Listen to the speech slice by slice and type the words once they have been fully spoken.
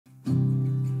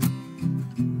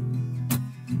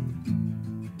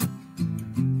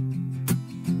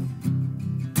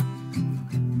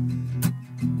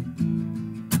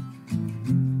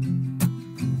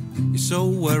so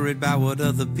worried about what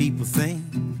other people think.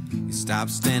 You stop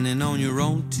standing on your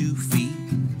own 2 feet.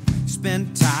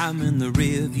 Spend time in the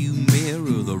rearview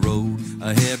mirror. The road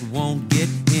ahead won't get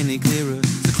any clearer.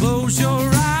 So close your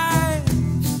eyes,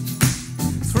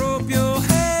 throw up your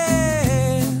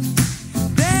hands,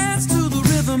 dance to the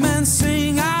rhythm and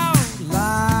sing out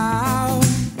loud.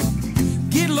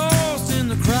 Get lost in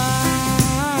the crowd.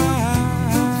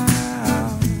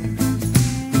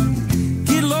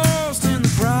 Get lost in the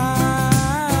crowd.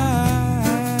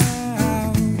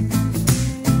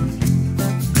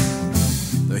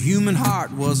 The human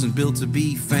heart wasn't built to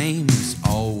be famous.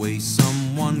 Always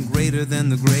someone greater than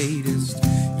the greatest.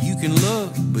 You can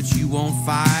look, but you won't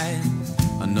find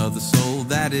another soul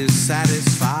that is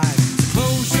satisfied.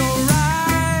 Close your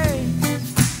eyes,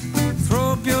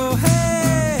 throw up your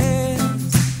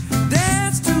hands,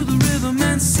 dance to the rhythm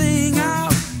and sing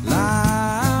out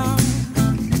loud.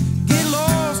 Get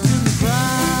lost in the crowd.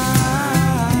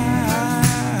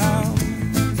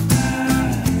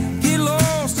 Get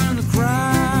lost in the crowd.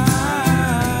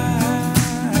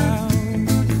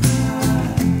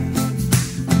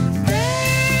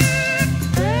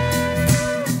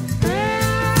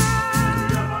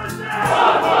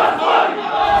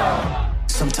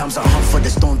 Sometimes I hunt for the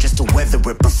storm just to weather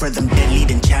it. Prefer them deadly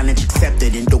than challenge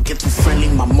accepted. And don't get too friendly,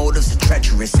 my motives are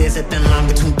treacherous. There's a thin line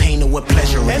between pain and what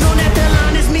pleasure is. And on that thin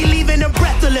line is me leaving them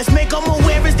breathless. Make them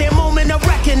aware it's their moment of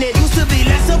reckoning it. Used to be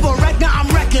less of a wreck, now I'm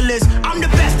reckless. I'm the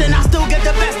best and I still get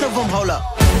the best of them. Hold up.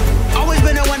 Always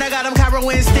been the one that got them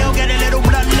carrowing. Still get a little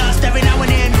bloodlust every now and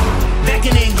then.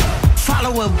 Beckoning,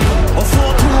 follow him, or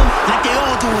fall to him like they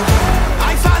all do.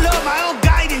 I follow my own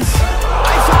guidance.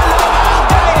 I follow my own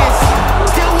guidance.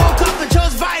 Still woke up and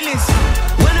chose violence.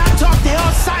 When I talk, they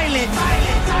all silent.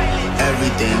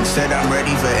 Everything said I'm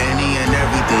ready for any and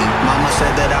everything. Mama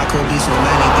said that I could be so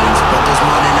many things, but this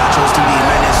morning I chose to be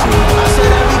menacing. I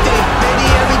said everything, baby,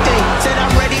 everything. Said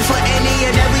I'm ready for any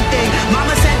and everything.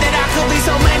 Mama said that I could be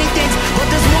so many things, but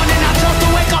this morning I chose to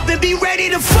wake up and be ready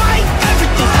to fight.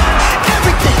 Everything,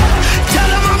 everything. Tell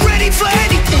them I'm ready for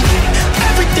anything.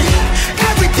 Everything,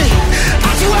 everything.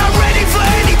 I swear I'm ready for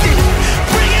anything.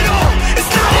 Bring it on, it's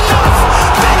not enough.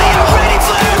 Baby, I'm ready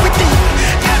for everything.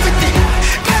 Everything,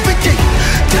 everything.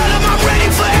 Tell them I'm ready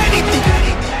for anything.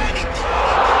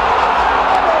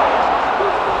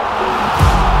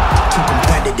 Too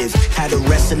competitive. Had a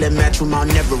wrestling match with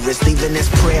Mount Everest. Leaving this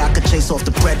prey, I could chase off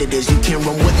the predators. You can't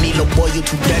run with me, little boy, you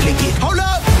too delicate. Hold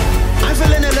up! I'm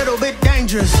feeling a little bit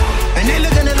dangerous, and they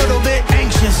looking a little bit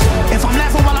anxious. If I'm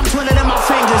laughing while I'm twiddling my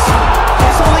fingers,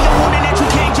 it's only a warning that you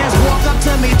can't just walk up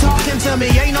to me, talking to me.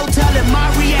 Ain't no telling my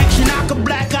reaction, I could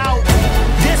black out.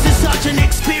 This is such an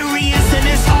experience, and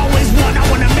it's always one I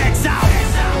wanna max out.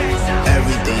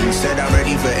 Everything said I'm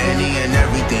ready for any and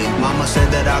everything. Mama said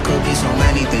that I could be so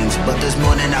many things, but this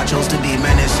morning I chose to